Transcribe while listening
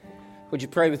Would you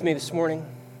pray with me this morning?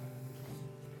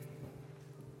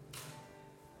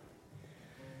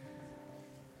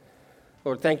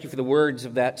 Lord, thank you for the words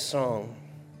of that song,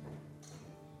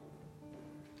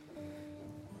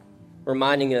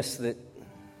 reminding us that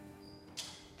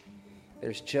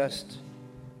there's just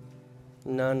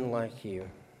none like you,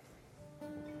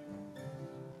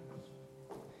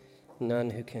 none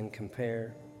who can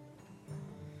compare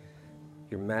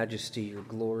your majesty, your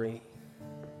glory,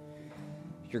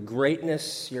 your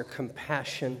greatness, your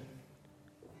compassion,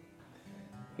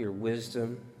 your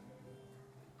wisdom,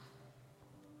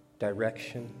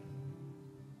 direction.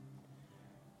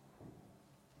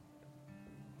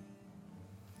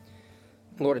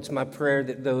 Lord, it's my prayer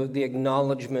that the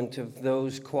acknowledgement of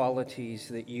those qualities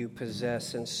that you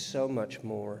possess and so much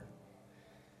more,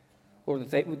 Lord,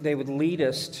 that they would lead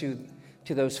us to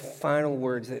those final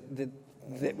words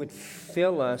that would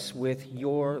fill us with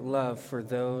your love for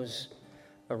those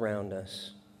around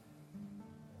us.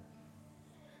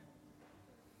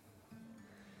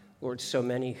 Lord, so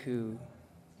many who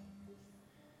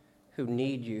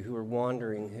need you, who are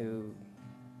wandering, who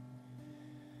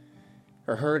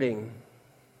are hurting.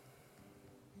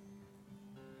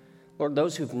 Lord,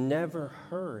 those who've never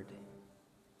heard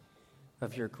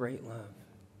of your great love,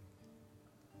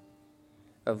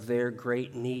 of their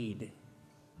great need,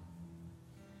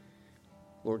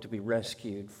 Lord, to be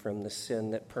rescued from the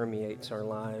sin that permeates our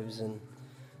lives and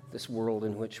this world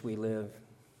in which we live.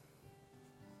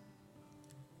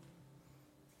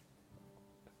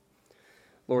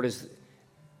 Lord,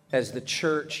 as the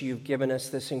church, you've given us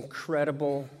this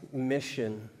incredible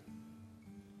mission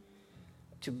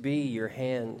to be your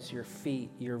hands, your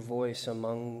feet, your voice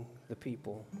among the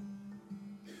people.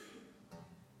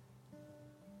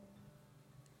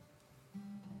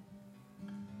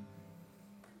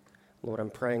 Lord,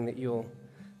 I'm praying that you'll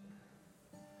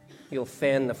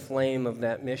fan the flame of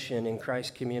that mission in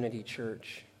Christ Community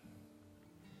Church.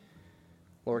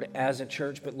 Lord, as a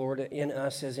church, but Lord, in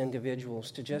us as individuals,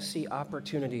 to just see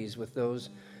opportunities with those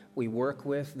we work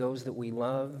with, those that we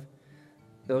love,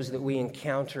 those that we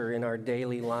encounter in our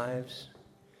daily lives.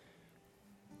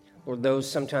 Lord, those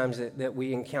sometimes that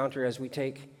we encounter as we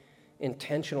take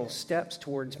intentional steps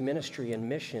towards ministry and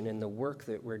mission in the work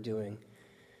that we're doing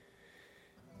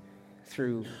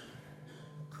through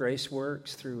Grace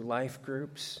Works, through life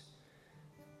groups,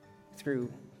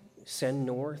 through Send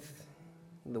North,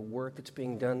 the work that's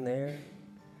being done there.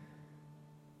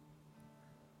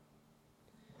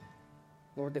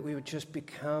 Lord, that we would just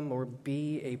become or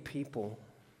be a people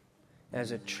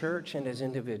as a church and as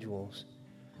individuals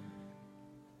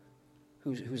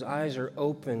whose eyes are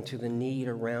open to the need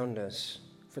around us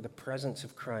for the presence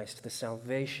of Christ, the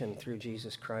salvation through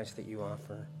Jesus Christ that you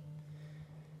offer.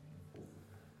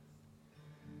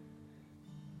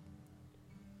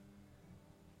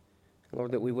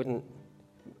 Lord, that we wouldn't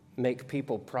make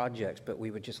people projects, but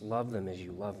we would just love them as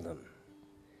you love them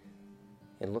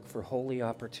and look for holy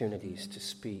opportunities to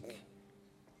speak,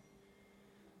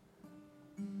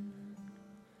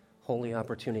 holy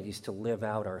opportunities to live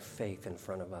out our faith in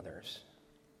front of others.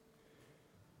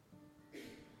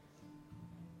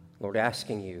 Lord,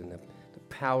 asking you in the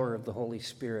power of the Holy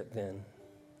Spirit then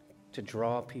to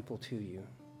draw people to you.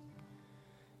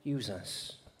 Use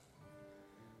us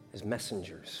as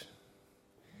messengers,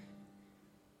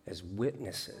 as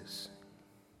witnesses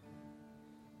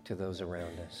to those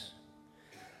around us.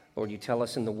 Lord, you tell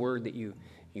us in the Word that you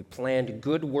planned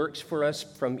good works for us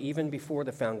from even before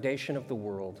the foundation of the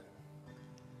world.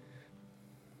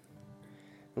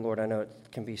 And Lord, I know it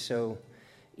can be so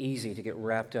easy to get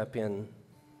wrapped up in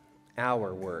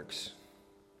our works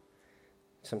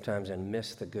sometimes and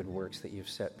miss the good works that you've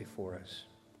set before us.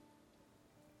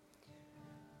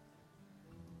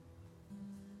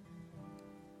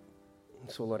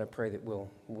 So, Lord, I pray that we'll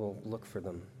look for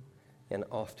them. And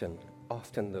often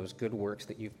those good works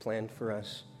that you've planned for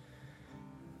us,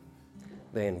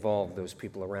 they involve those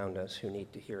people around us who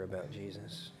need to hear about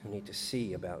Jesus, who need to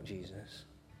see about Jesus.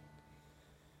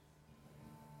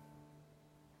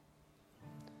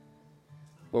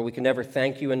 Lord, we can never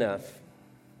thank you enough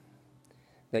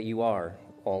that you are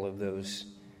all of those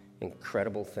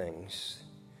incredible things: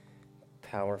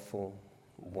 powerful,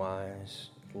 wise,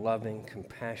 loving,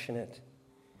 compassionate,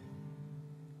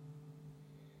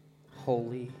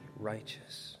 holy,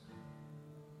 righteous.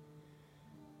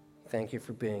 Thank you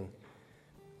for being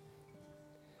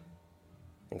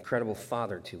an incredible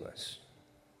Father to us.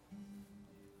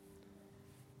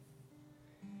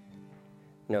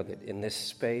 Know that in this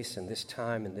space, in this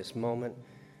time, in this moment,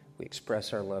 we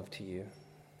express our love to you,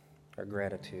 our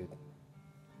gratitude.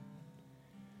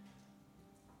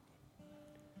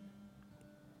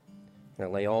 And I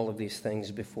lay all of these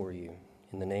things before you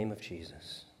in the name of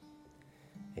Jesus.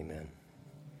 Amen.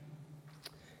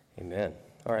 Amen.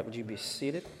 All right, would you be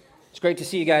seated? It's great to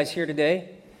see you guys here today.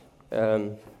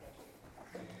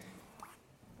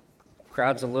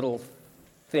 Crowd's a little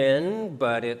thin,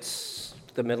 but it's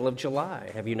the middle of July.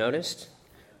 Have you noticed?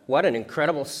 What an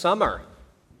incredible summer.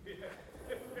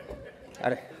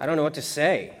 I don't know what to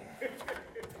say.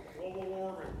 Global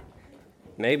warming.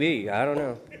 Maybe. I don't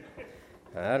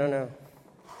know.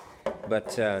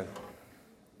 But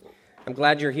I'm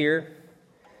glad you're here.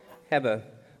 Have a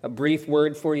brief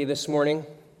word for you this morning.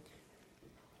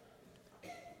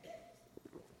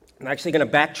 I'm actually going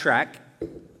to backtrack.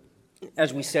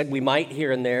 As we said, we might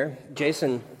here and there.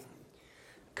 Jason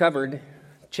covered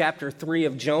chapter 3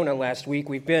 of Jonah last week.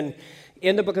 We've been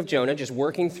in the book of Jonah, just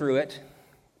working through it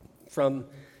from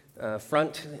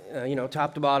front,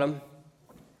 top to bottom.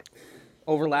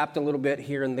 Overlapped a little bit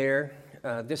here and there.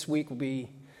 This week will be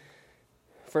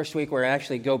first week where I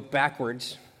actually go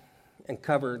backwards and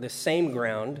cover the same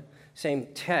ground, same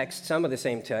text, some of the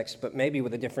same text, but maybe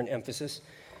with a different emphasis.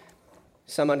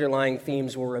 Some underlying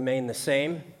themes will remain the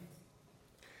same.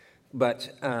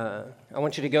 But I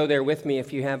want you to go there with me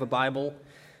if you have a Bible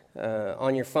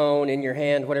on your phone, in your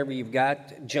hand, whatever you've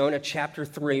got. Jonah chapter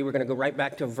 3, we're going to go right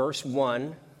back to verse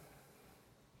 1.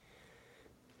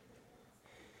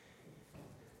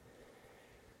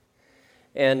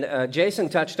 And Jason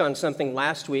touched on something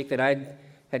last week that I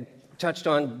had touched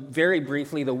on very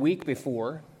briefly the week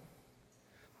before.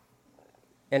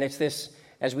 And it's this,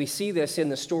 as we see this in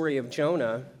the story of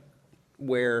Jonah,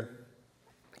 where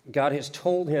God has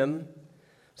told him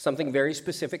something very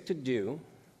specific to do.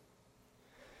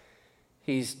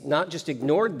 He's not just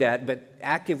ignored that, but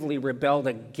actively rebelled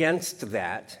against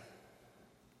that.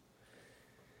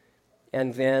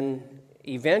 And then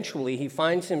eventually he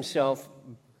finds himself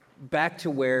back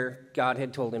to where God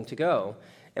had told him to go.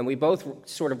 And we both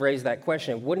sort of raised that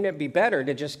question, wouldn't it be better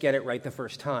to just get it right the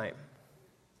first time?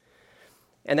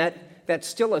 And that's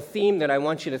still a theme that I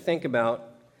want you to think about.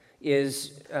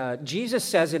 Is Jesus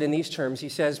says it in these terms. He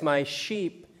says, my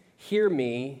sheep hear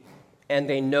me and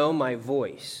they know my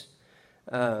voice.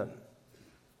 For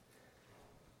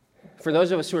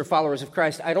those of us who are followers of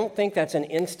Christ, I don't think that's an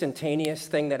instantaneous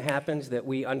thing that happens, that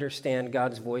we understand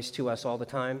God's voice to us all the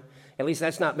time. At least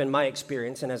that's not been my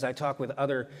experience. And as I talk with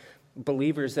other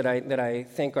believers that I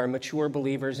think are mature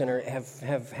believers and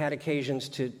have had occasions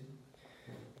to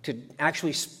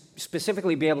actually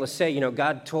specifically be able to say,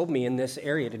 God told me in this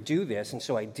area to do this, and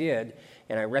so I did,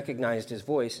 and I recognized his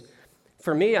voice.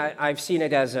 For me, I've seen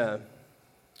it as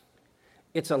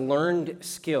it's a learned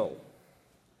skill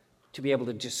to be able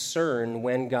to discern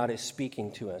when God is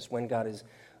speaking to us, when God is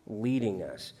leading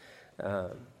us.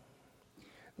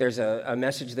 There's a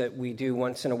message that we do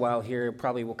once in a while here,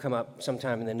 probably will come up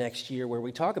sometime in the next year, where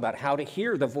we talk about how to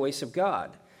hear the voice of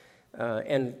God.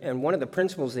 And one of the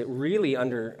principles that really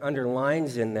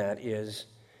underlines in that is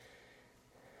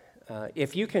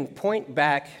if you can point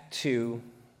back to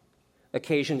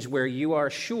occasions where you are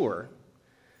sure,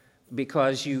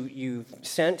 because you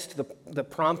sensed the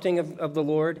prompting of the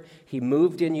Lord, he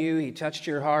moved in you, he touched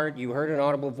your heart, you heard an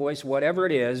audible voice, whatever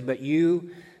it is, but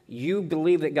you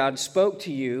believe that God spoke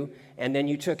to you, and then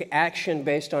you took action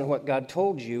based on what God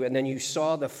told you, and then you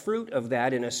saw the fruit of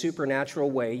that in a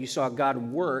supernatural way. You saw God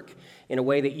work in a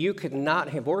way that you could not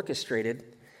have orchestrated.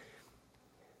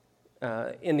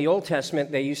 In the Old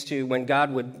Testament, they used to, when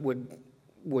God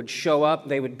would show up,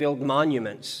 they would build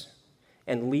monuments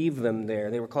and leave them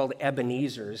there. They were called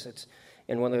Ebenezers. It's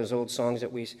in one of those old songs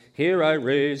that we, here I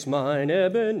raise mine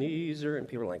Ebenezer, and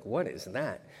people are like, what is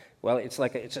that? Well, it's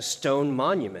a stone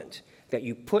monument that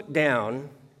you put down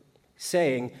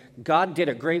saying, God did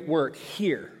a great work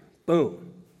here.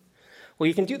 Boom. Well,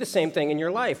 you can do the same thing in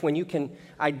your life. When you can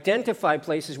identify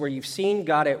places where you've seen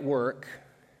God at work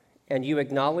and you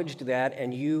acknowledged that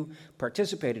and you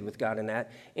participated with God in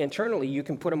that, internally you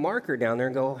can put a marker down there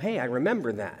and go, hey, I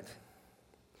remember that.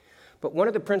 But one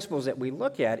of the principles that we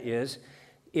look at is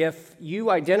if you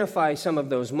identify some of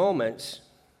those moments,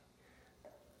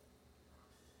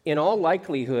 in all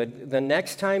likelihood, the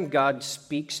next time God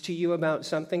speaks to you about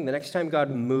something, the next time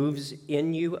God moves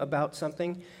in you about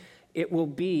something, it will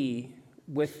be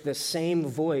with the same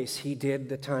voice he did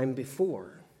the time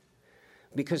before.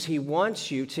 Because he wants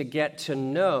you to get to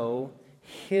know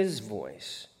his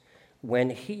voice when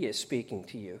he is speaking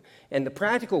to you. And the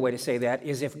practical way to say that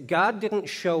is if God didn't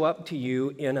show up to you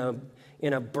in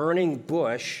a burning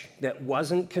bush that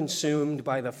wasn't consumed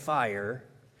by the fire,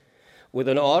 with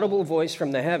an audible voice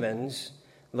from the heavens,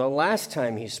 the last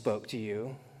time he spoke to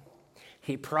you,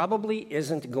 He probably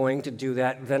isn't going to do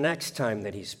that the next time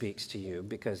that he speaks to you,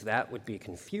 because that would be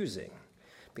confusing.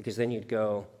 Because then you'd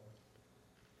go,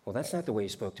 well, that's not the way he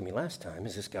spoke to me last time.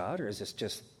 Is this God, or is this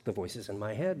just the voices in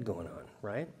my head going on,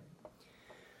 right?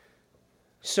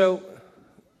 So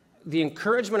the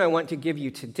encouragement I want to give you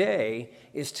today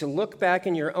is to look back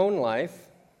in your own life.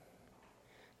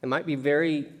 It might be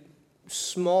very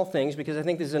small things, because I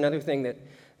think this is another thing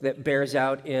that bears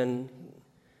out in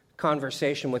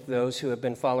conversation with those who have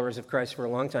been followers of Christ for a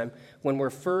long time. When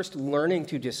we're first learning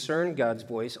to discern God's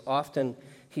voice, often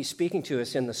he's speaking to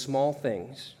us in the small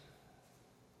things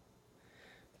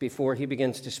before he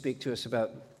begins to speak to us about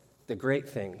the great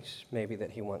things maybe that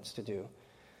he wants to do.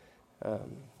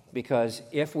 Because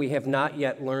if we have not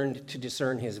yet learned to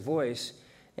discern his voice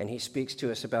and he speaks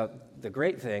to us about the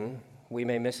great thing, we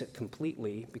may miss it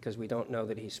completely because we don't know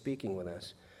that he's speaking with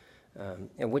us.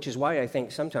 And which is why I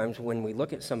think sometimes when we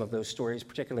look at some of those stories,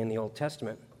 particularly in the Old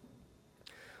Testament,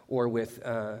 or with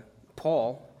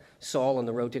Saul on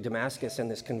the road to Damascus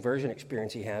and this conversion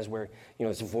experience he has where,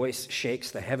 his voice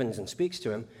shakes the heavens and speaks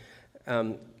to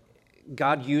him,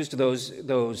 God used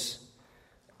those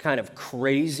kind of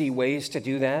crazy ways to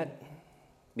do that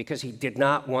because he did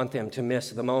not want them to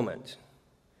miss the moment.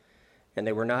 And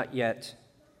they were not yet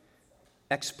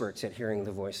experts at hearing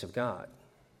the voice of God.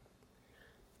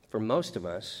 For most of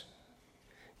us,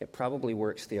 it probably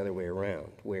works the other way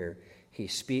around, where he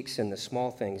speaks in the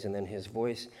small things and then his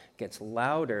voice gets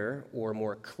louder or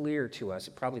more clear to us.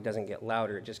 It probably doesn't get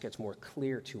louder, it just gets more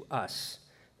clear to us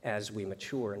as we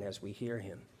mature and as we hear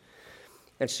him.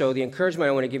 And so the encouragement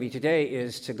I want to give you today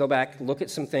is to go back, look at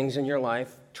some things in your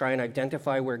life, try and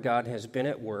identify where God has been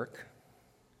at work,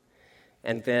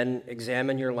 and then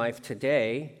examine your life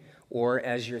today, or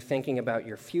as you're thinking about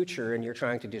your future and you're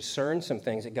trying to discern some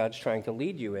things that God's trying to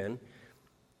lead you in.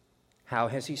 How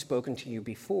has he spoken to you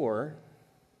before?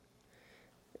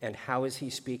 And how is he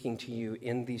speaking to you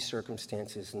in these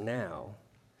circumstances now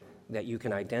that you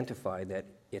can identify that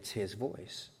it's his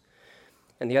voice?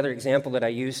 And the other example that I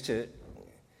use to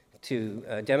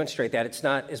demonstrate that, it's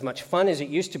not as much fun as it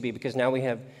used to be because now we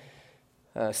have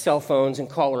cell phones and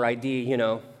caller ID.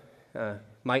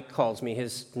 Mike calls me,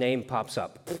 his name pops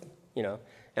up, and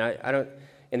I don't.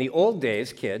 In the old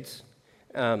days, kids,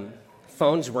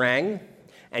 phones rang,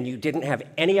 and you didn't have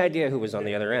any idea who was on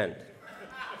the other end.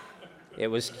 It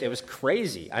was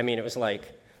crazy. I mean, it was like,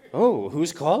 oh,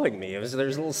 who's calling me? There's a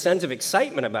little sense of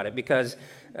excitement about it because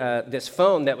this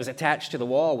phone that was attached to the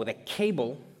wall with a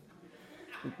cable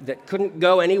that couldn't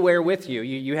go anywhere with you.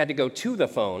 You had to go to the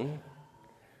phone.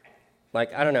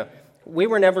 Like, I don't know. We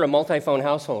were never a multi-phone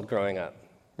household growing up.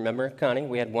 Remember, Connie?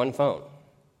 We had one phone.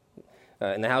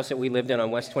 In the house that we lived in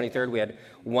on West 23rd, we had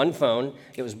one phone.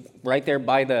 It was right there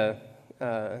by the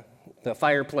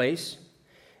fireplace.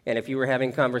 And if you were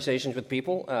having conversations with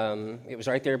people, it was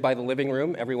right there by the living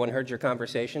room. Everyone heard your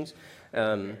conversations.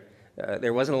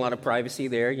 There wasn't a lot of privacy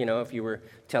there, if you were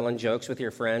telling jokes with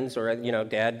your friends, or,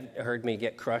 Dad heard me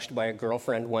get crushed by a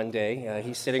girlfriend one day.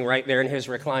 He's sitting right there in his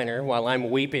recliner while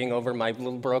I'm weeping over my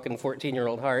little broken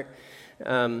 14-year-old heart.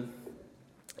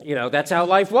 That's how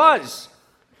life was.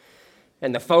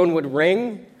 And the phone would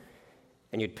ring,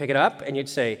 and you'd pick it up, and you'd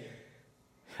say,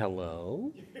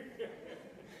 hello?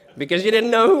 Because you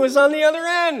didn't know who was on the other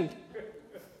end.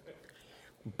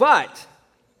 But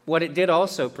what it did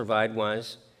also provide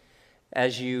was,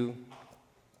 as you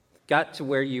got to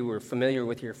where you were familiar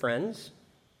with your friends,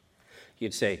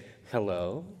 you'd say,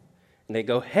 hello, and they'd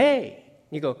go, hey.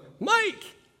 And you go, Mike,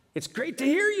 it's great to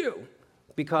hear you,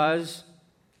 because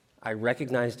I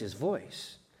recognized his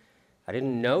voice. I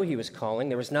didn't know he was calling.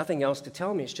 There was nothing else to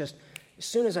tell me. It's just, as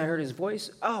soon as I heard his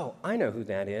voice, oh, I know who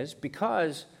that is,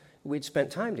 because we'd spent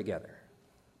time together,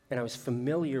 and I was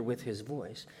familiar with his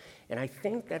voice. And I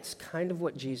think that's kind of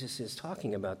what Jesus is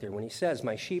talking about there when he says,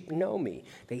 my sheep know me,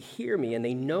 they hear me, and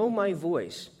they know my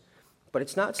voice. But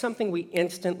it's not something we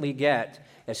instantly get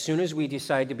as soon as we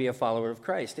decide to be a follower of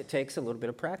Christ. It takes a little bit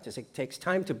of practice. It takes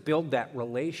time to build that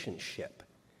relationship.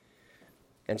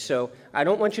 And so I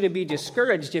don't want you to be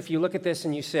discouraged if you look at this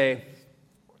and you say,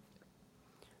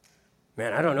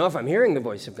 man, I don't know if I'm hearing the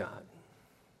voice of God.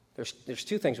 There's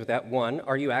two things with that. One,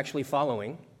 are you actually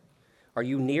following? Are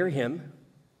you near him?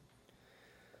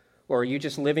 Or are you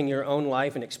just living your own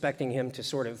life and expecting him to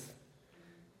sort of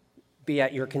be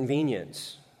at your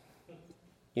convenience?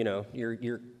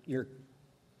 Your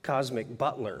cosmic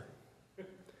butler.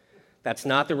 That's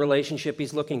not the relationship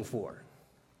he's looking for.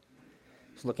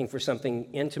 He's looking for something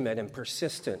intimate and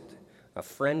persistent, a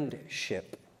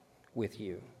friendship with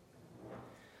you.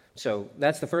 So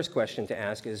that's the first question to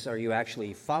ask is, are you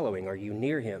actually following? Are you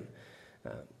near him?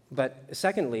 But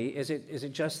secondly, is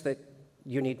it just that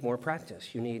you need more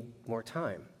practice? You need more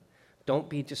time. Don't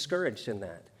be discouraged in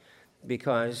that,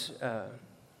 because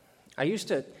I used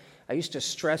to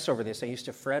stress over this. I used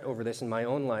to fret over this in my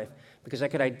own life because I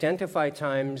could identify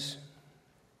times,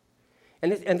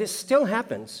 and this still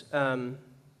happens,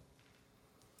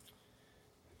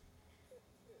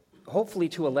 hopefully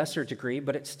to a lesser degree,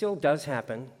 but it still does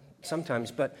happen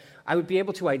sometimes. But I would be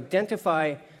able to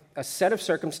identify a set of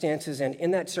circumstances, and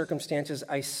in that circumstances,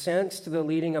 I sensed the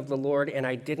leading of the Lord, and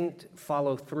I didn't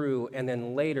follow through, and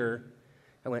then later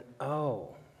I went,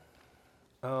 oh,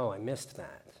 I missed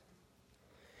that.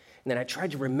 And then I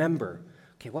tried to remember,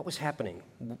 okay, what was happening?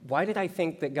 Why did I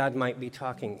think that God might be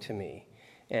talking to me?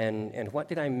 And what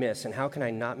did I miss? And how can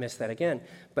I not miss that again?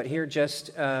 But here just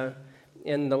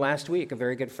in the last week, a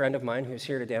very good friend of mine who's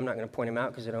here today, I'm not going to point him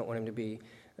out because I don't want him to be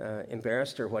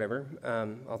embarrassed or whatever,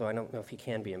 although I don't know if he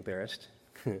can be embarrassed.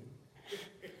 There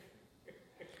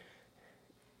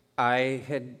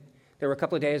were a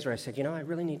couple of days where I said,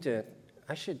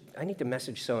 I need to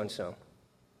message so-and-so.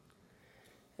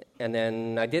 And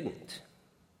then I didn't.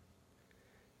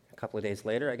 A couple of days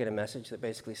later, I get a message that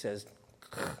basically says,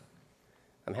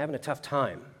 I'm having a tough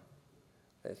time.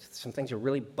 Some things are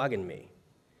really bugging me.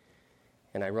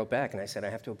 And I wrote back and I said,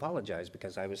 I have to apologize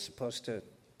because I was supposed to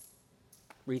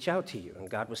reach out to you, and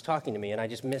God was talking to me, and I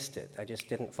just missed it. I just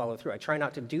didn't follow through. I try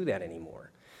not to do that anymore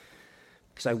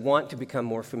because I want to become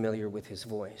more familiar with his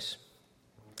voice.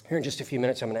 Here in just a few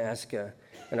minutes, I'm going to ask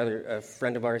another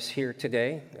friend of ours here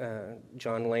today,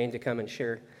 John Lane, to come and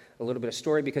share a little bit of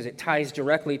story because it ties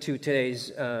directly to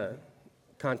today's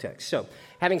context. So,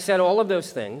 having said all of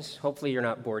those things, hopefully you're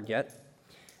not bored yet.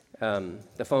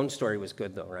 The phone story was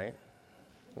good, though, right?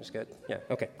 It was good? Yeah,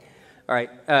 okay. All right.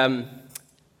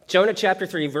 Jonah chapter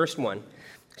 3, verse 1.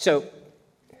 So,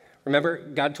 remember,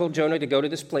 God told Jonah to go to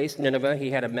this place, Nineveh.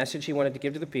 He had a message he wanted to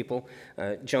give to the people.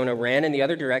 Jonah ran in the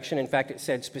other direction. In fact, it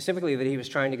said specifically that he was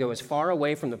trying to go as far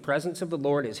away from the presence of the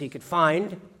Lord as he could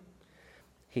find.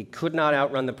 He could not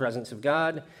outrun the presence of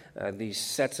God. These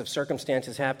sets of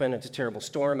circumstances happen. It's a terrible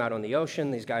storm out on the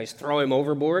ocean. These guys throw him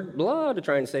overboard, to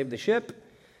try and save the ship.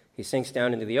 He sinks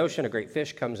down into the ocean. A great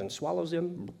fish comes and swallows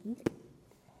him.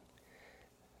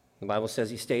 The Bible says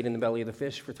he stayed in the belly of the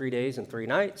fish for 3 days and 3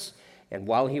 nights. And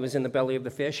while he was in the belly of the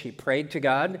fish, he prayed to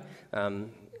God.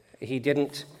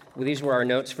 These were our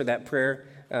notes for that prayer.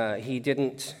 He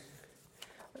didn't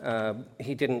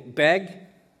beg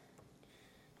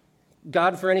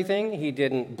God for anything. He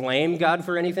didn't blame God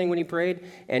for anything when he prayed.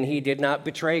 And he did not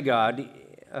betray God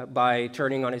by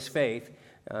turning on his faith.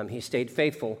 He stayed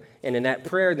faithful. And in that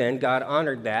prayer then, God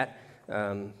honored that.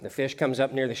 The fish comes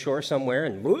up near the shore somewhere,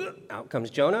 and out comes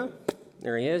Jonah.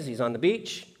 There he is. He's on the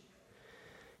beach.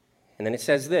 And then it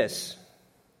says this,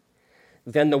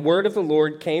 Then the word of the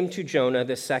Lord came to Jonah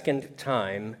the second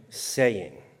time,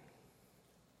 saying,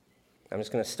 I'm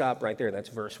just going to stop right there. That's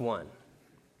verse 1.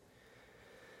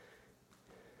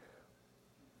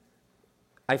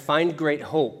 I find great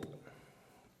hope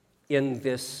in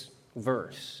this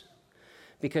verse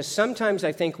because sometimes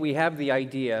I think we have the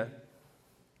idea,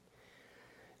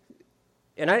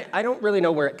 and I don't really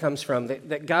know where it comes from,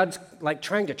 that God's like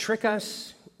trying to trick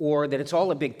us, or that it's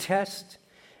all a big test,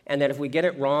 and that if we get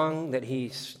it wrong, that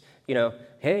he's,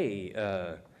 hey,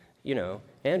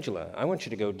 Angela, I want you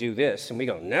to go do this. And we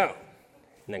go, no.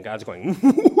 And then God's going,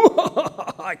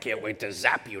 I can't wait to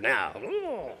zap you now.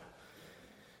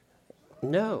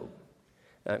 No.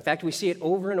 In fact, we see it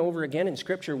over and over again in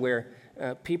Scripture where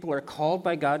people are called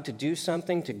by God to do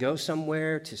something, to go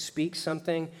somewhere, to speak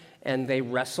something, and they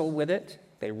wrestle with it.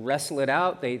 They wrestle it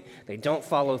out. They don't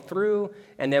follow through.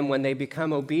 And then when they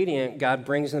become obedient, God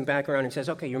brings them back around and says,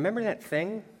 okay, you remember that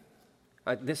thing?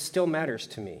 This still matters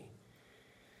to me.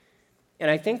 And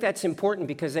I think that's important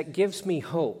because that gives me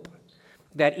hope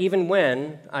that even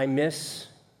when I miss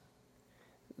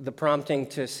the prompting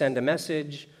to send a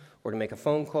message or to make a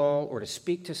phone call or to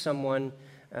speak to someone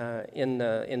in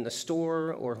the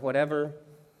store or whatever,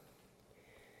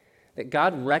 that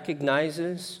God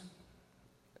recognizes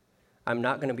I'm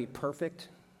not going to be perfect,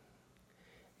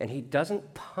 and he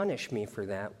doesn't punish me for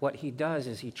that. What he does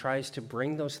is he tries to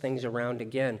bring those things around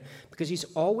again because he's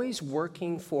always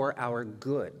working for our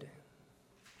good.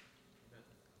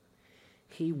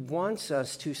 He wants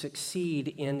us to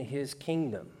succeed in his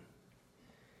kingdom.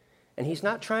 And he's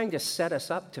not trying to set us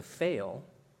up to fail.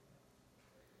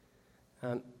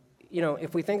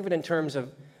 If we think of it in terms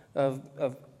of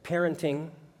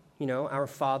parenting, our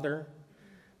father,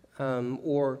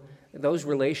 or those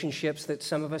relationships that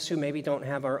some of us who maybe don't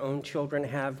have our own children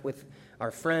have with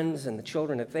our friends and the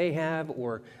children that they have,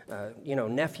 or,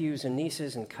 nephews and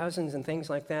nieces and cousins and things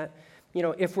like that.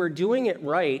 If we're doing it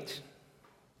right,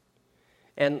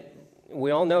 and we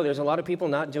all know there's a lot of people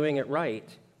not doing it right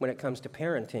when it comes to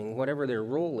parenting, whatever their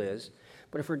role is,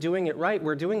 but if we're doing it right,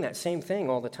 we're doing that same thing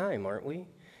all the time, aren't we?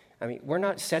 I mean, we're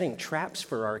not setting traps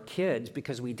for our kids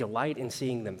because we delight in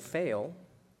seeing them fail.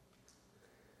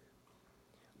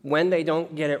 When they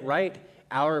don't get it right,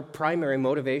 our primary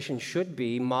motivation should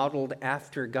be modeled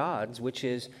after God's, which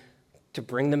is to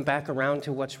bring them back around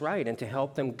to what's right and to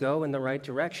help them go in the right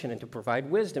direction and to provide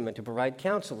wisdom and to provide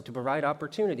counsel, to provide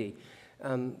opportunity.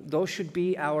 Those should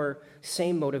be our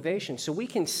same motivation. So we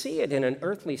can see it in an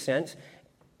earthly sense,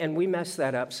 and we mess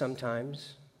that up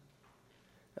sometimes.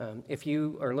 If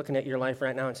you are looking at your life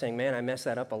right now and saying, man, I messed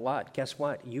that up a lot, guess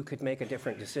what? You could make a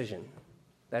different decision.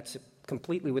 That's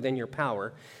completely within your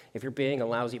power. If you're being a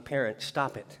lousy parent,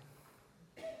 stop it.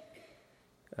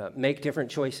 Make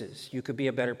different choices. You could be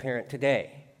a better parent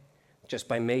today just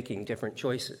by making different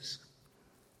choices.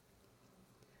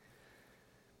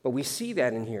 But we see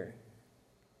that in here.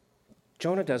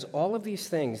 Jonah does all of these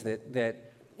things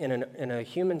that in a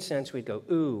human sense we'd go,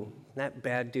 ooh, that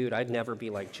bad dude, I'd never be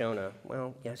like Jonah.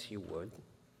 Well, yes, you would.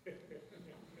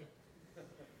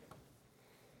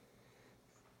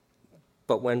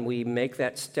 But when we make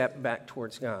that step back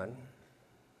towards God,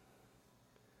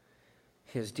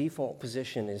 his default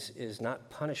position is not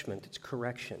punishment, it's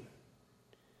correction.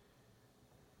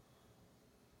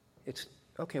 It's,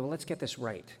 okay, well, let's get this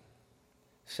right.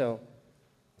 So,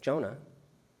 Jonah,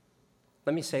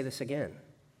 let me say this again.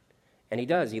 And he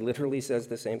does. He literally says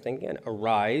the same thing again.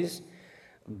 Arise,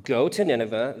 go to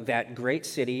Nineveh, that great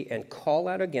city, and call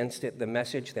out against it the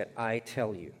message that I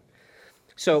tell you.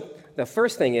 So the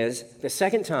first thing is, the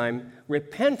second time,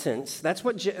 repentance. That's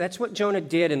what Jonah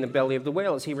did in the belly of the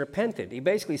whale, is he repented. He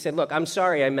basically said, look, I'm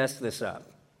sorry I messed this up.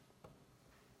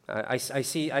 I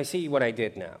see what I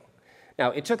did now.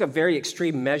 Now, it took a very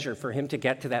extreme measure for him to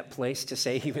get to that place to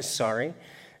say he was sorry.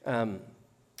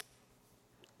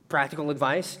 Practical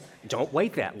advice, don't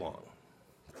wait that long.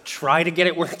 Try to get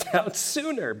it worked out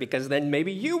sooner, because then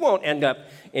maybe you won't end up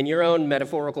in your own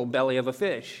metaphorical belly of a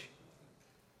fish.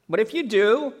 But if you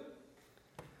do,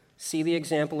 see the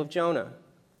example of Jonah.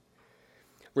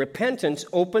 Repentance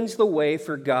opens the way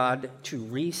for God to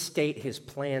restate his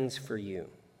plans for you.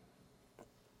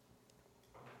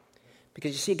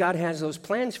 Because you see, God has those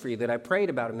plans for you that I prayed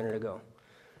about a minute ago.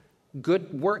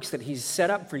 Good works that he's set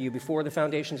up for you before the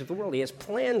foundations of the world. He has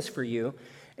plans for you.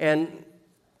 And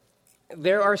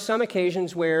there are some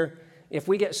occasions where if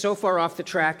we get so far off the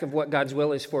track of what God's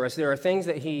will is for us, there are things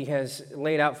that he has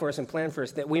laid out for us and planned for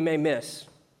us that we may miss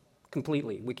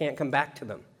completely. We can't come back to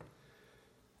them.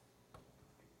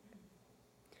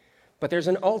 But there's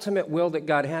an ultimate will that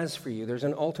God has for you. There's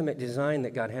an ultimate design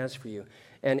that God has for you.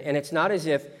 And it's not as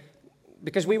if,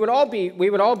 because we would all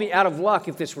be out of luck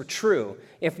if this were true.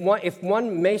 If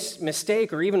one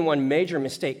mistake or even one major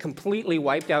mistake completely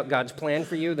wiped out God's plan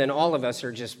for you, then all of us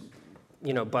are just,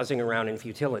 buzzing around in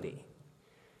futility.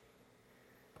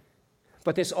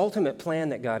 But this ultimate plan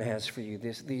that God has for you,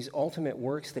 these ultimate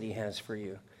works that he has for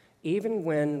you, even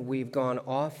when we've gone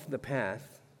off the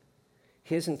path,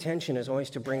 his intention is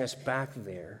always to bring us back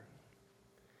there.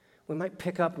 We might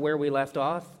pick up where we left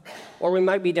off, or we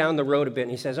might be down the road a bit,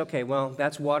 and he says, okay, well,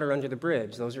 that's water under the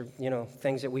bridge. Those are,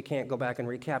 things that we can't go back and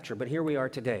recapture. But here we are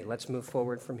today. Let's move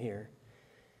forward from here.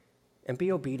 And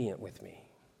be obedient with me.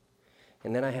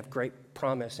 And then I have great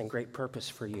promise and great purpose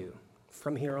for you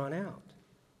from here on out.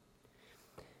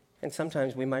 And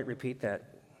sometimes we might repeat that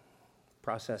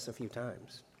process a few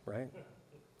times, right?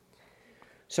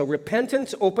 So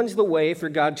repentance opens the way for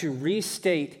God to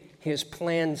restate his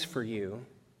plans for you.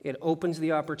 It opens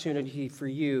the opportunity for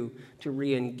you to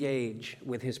re-engage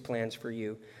with his plans for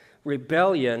you.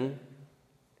 Rebellion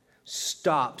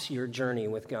stops your journey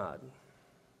with God.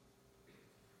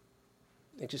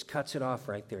 It just cuts it off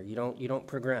right there. You don't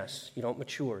progress. You don't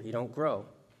mature. You don't grow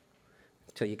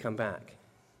until you come back.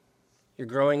 You're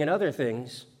growing in other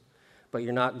things, but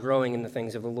you're not growing in the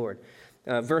things of the Lord.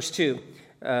 Verse 2,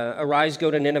 arise, go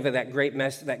to Nineveh, that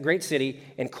great city,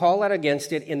 and call out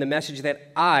against it in the message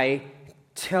that I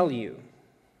tell you.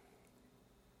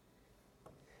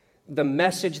 The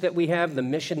message that we have, the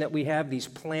mission that we have, these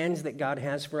plans that God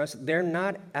has for us, they're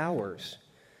not ours.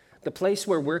 The place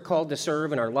where we're called to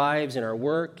serve in our lives, in our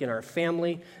work, in our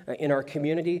family, in our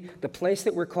community, the place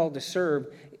that we're called to serve,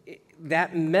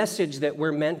 that message that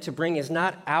we're meant to bring is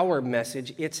not our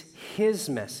message, it's his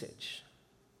message.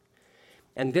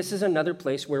 And this is another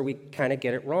place where we kind of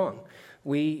get it wrong.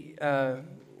 We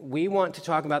want to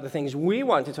talk about the things we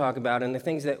want to talk about and the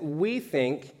things that we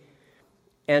think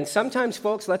And sometimes,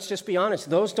 folks, let's just be honest,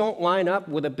 those don't line up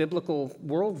with a biblical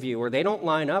worldview, or they don't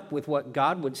line up with what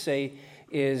God would say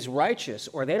is righteous,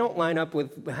 or they don't line up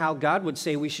with how God would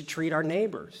say we should treat our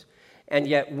neighbors. And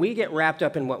yet we get wrapped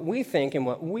up in what we think and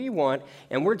what we want,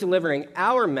 and we're delivering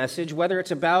our message, whether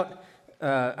it's about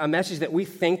a message that we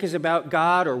think is about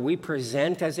God, or we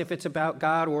present as if it's about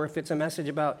God, or if it's a message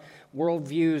about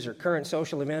worldviews or current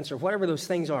social events or whatever those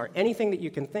things are, anything that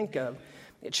you can think of,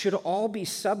 it should all be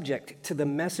subject to the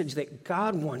message that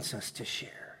God wants us to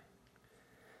share.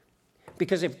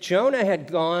 Because if Jonah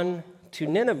had gone to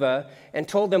Nineveh and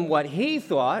told them what he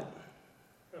thought,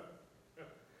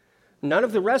 none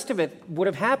of the rest of it would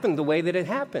have happened the way that it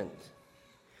happened.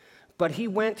 But he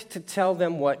went to tell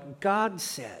them what God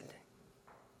said.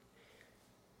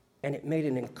 And it made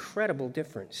an incredible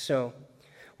difference. So,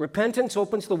 repentance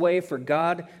opens the way for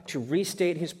God to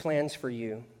restate his plans for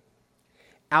you.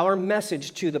 Our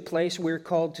message to the place we're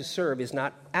called to serve is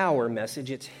not our message,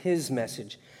 it's his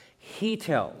message. He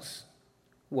tells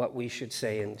what we should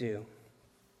say and do.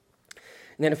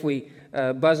 And then if we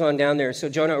buzz on down there, so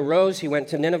Jonah arose, he went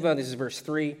to Nineveh, this is verse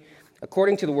 3,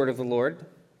 according to the word of the Lord,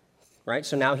 right?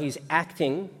 So now he's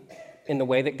acting in the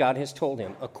way that God has told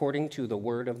him, according to the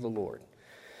word of the Lord.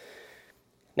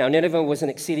 Now, Nineveh was an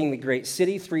exceedingly great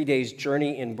city, 3 days'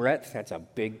 journey in breadth. That's a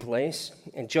big place.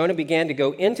 And Jonah began to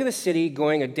go into the city,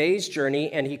 going a day's journey,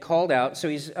 and he called out. So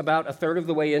he's about a third of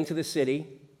the way into the city,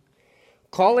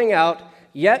 calling out,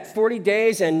 "Yet 40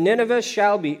 days, and Nineveh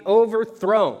shall be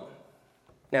overthrown."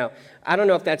 Now, I don't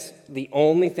know if that's the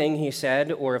only thing he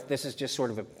said, or if this is just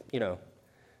sort of a,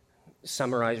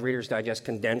 summarized Reader's Digest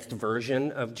condensed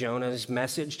version of Jonah's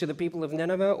message to the people of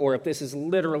Nineveh, or if this is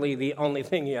literally the only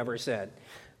thing he ever said.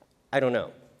 I don't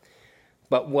know.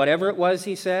 But whatever it was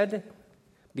he said,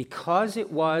 because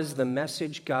it was the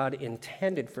message God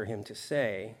intended for him to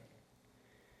say,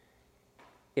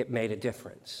 it made a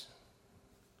difference.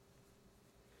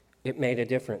 It made a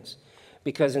difference.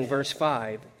 Because in verse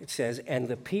 5, it says, "And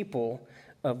the people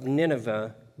of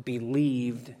Nineveh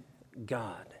believed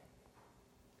God."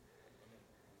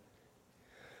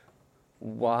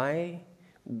 Why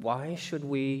should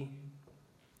we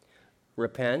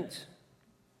repent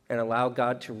and allow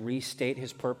God to restate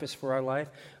his purpose for our life?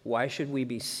 Why should we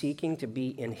be seeking to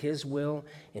be in his will,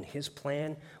 in his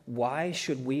plan? Why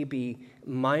should we be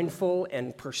mindful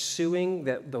and pursuing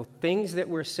that the things that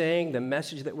we're saying, the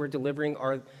message that we're delivering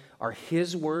are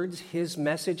his words, his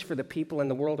message for the people in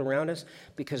the world around us?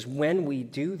 Because when we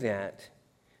do that,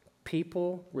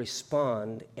 people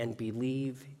respond and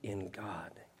believe in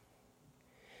God.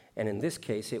 And in this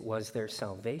case, it was their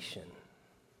salvation.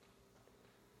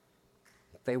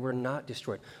 They were not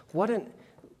destroyed. What an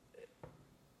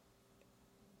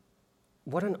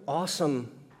awesome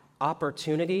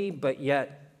opportunity, but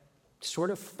yet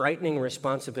sort of frightening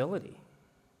responsibility.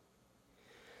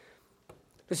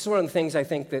 This is one of the things I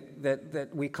think that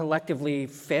we collectively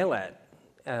fail at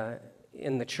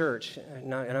in the church.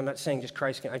 And I'm not saying just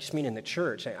Christ, I just mean in the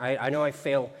church. I know I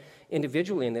fail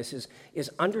individually in this, is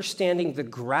understanding the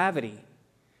gravity,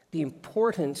 the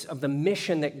importance of the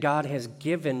mission that God has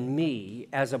given me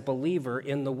as a believer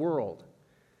in the world.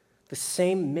 The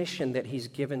same mission that he's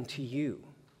given to you.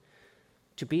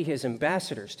 To be his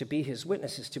ambassadors, to be his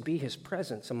witnesses, to be his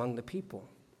presence among the people.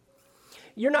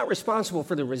 You're not responsible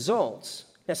for the results.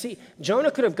 Now see,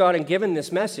 Jonah could have gone and given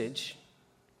this message,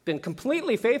 been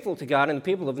completely faithful to God, and the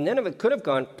people of Nineveh could have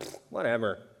gone,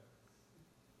 whatever.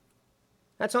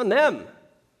 That's on them.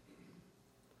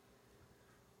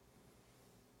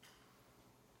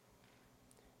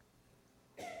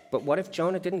 But what if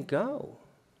Jonah didn't go?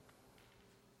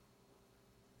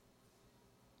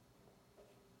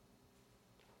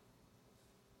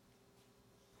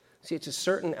 See, it's a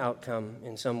certain outcome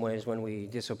in some ways when we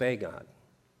disobey God.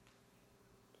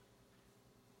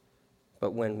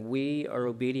 But when we are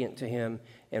obedient to him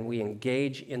and we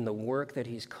engage in the work that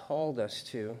he's called us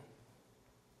to,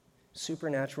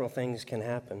 supernatural things can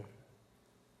happen.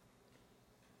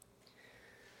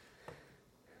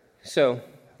 So,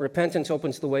 repentance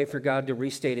opens the way for God to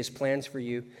restate his plans for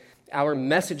you. Our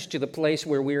message to the place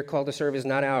where we are called to serve is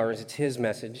not ours, it's his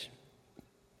message.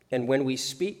 And when we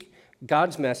speak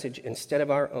God's message instead of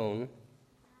our own,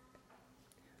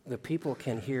 the people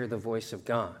can hear the voice of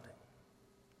God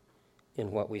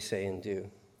in what we say and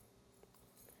do.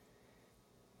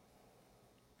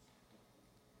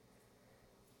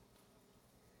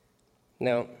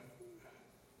 Now,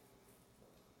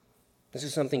 this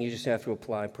is something you just have to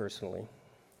apply personally.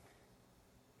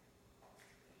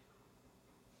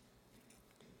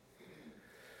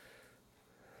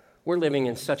 We're living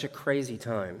in such a crazy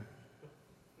time.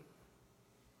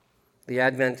 The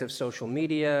advent of social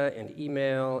media and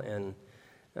email and,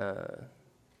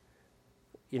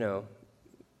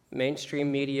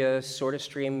 mainstream media, sort of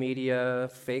stream media,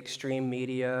 fake stream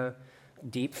media,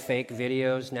 deep fake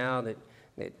videos now that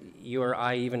you or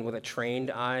I, even with a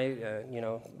trained eye,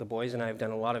 the boys and I have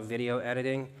done a lot of video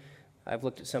editing. I've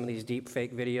looked at some of these deep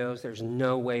fake videos. There's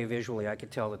no way visually I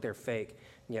could tell that they're fake.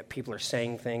 And yet people are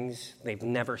saying things. They've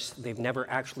never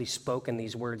actually spoken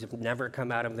these words, have never come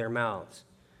out of their mouths.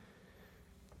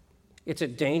 It's a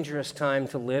dangerous time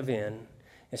to live in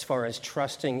as far as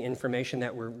trusting information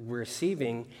that we're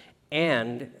receiving,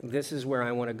 and this is where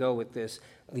I want to go with this,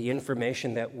 the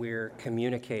information that we're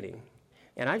communicating.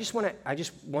 And I just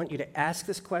want you to ask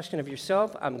this question of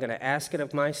yourself. I'm going to ask it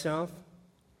of myself.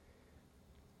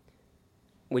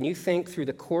 When you think through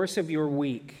the course of your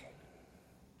week,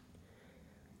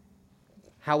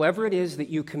 however it is that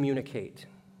you communicate,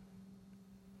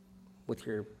 with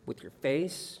your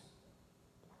face,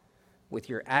 with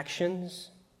your actions,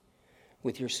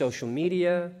 with your social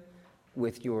media,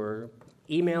 with your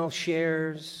email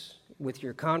shares, with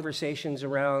your conversations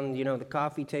around, the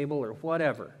coffee table or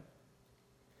whatever.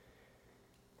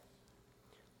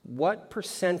 What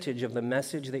percentage of the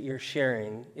message that you're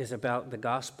sharing is about the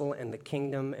gospel and the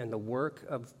kingdom and the work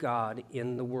of God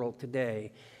in the world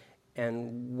today?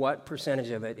 And what percentage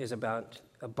of it is about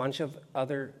a bunch of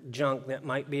other junk that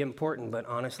might be important, but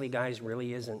honestly, guys,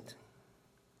 really isn't?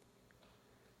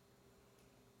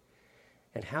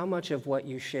 And how much of what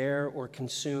you share or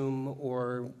consume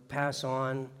or pass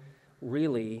on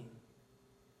really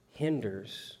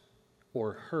hinders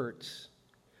or hurts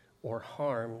or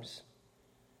harms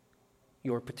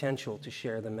your potential to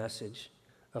share the message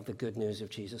of the good news of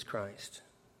Jesus Christ?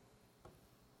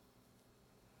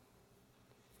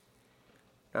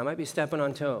 Now, I might be stepping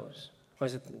on toes. What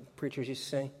is it the preachers used to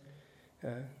say?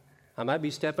 I might be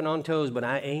stepping on toes, but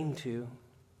I aim to.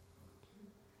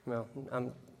 Well,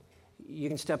 you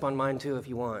can step on mine too if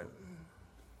you want.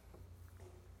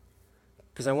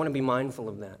 Because I want to be mindful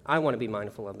of that. I want to be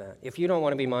mindful of that. If you don't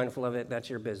want to be mindful of it, that's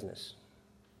your business.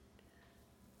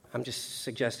 I'm just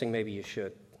suggesting maybe you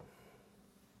should.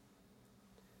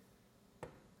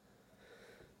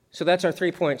 So that's our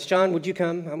 3 points. John, would you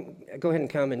come? Go ahead and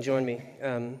come and join me.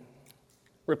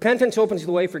 Repentance opens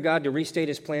the way for God to restate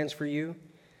his plans for you.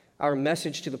 Our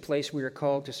message to the place we are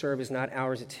called to serve is not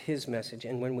ours, it's his message.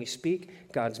 And when we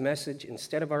speak God's message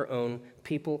instead of our own,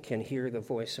 people can hear the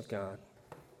voice of God.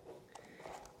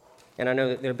 And I know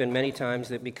that there have been many times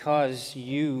that because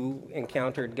you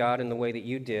encountered God in the way that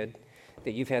you did,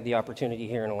 that you've had the opportunity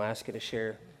here in Alaska to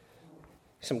share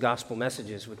some gospel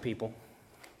messages with people.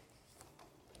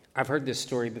 I've heard this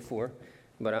story before,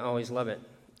 but I always love it,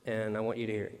 and I want you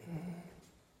to hear it.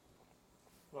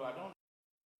 Well, I don't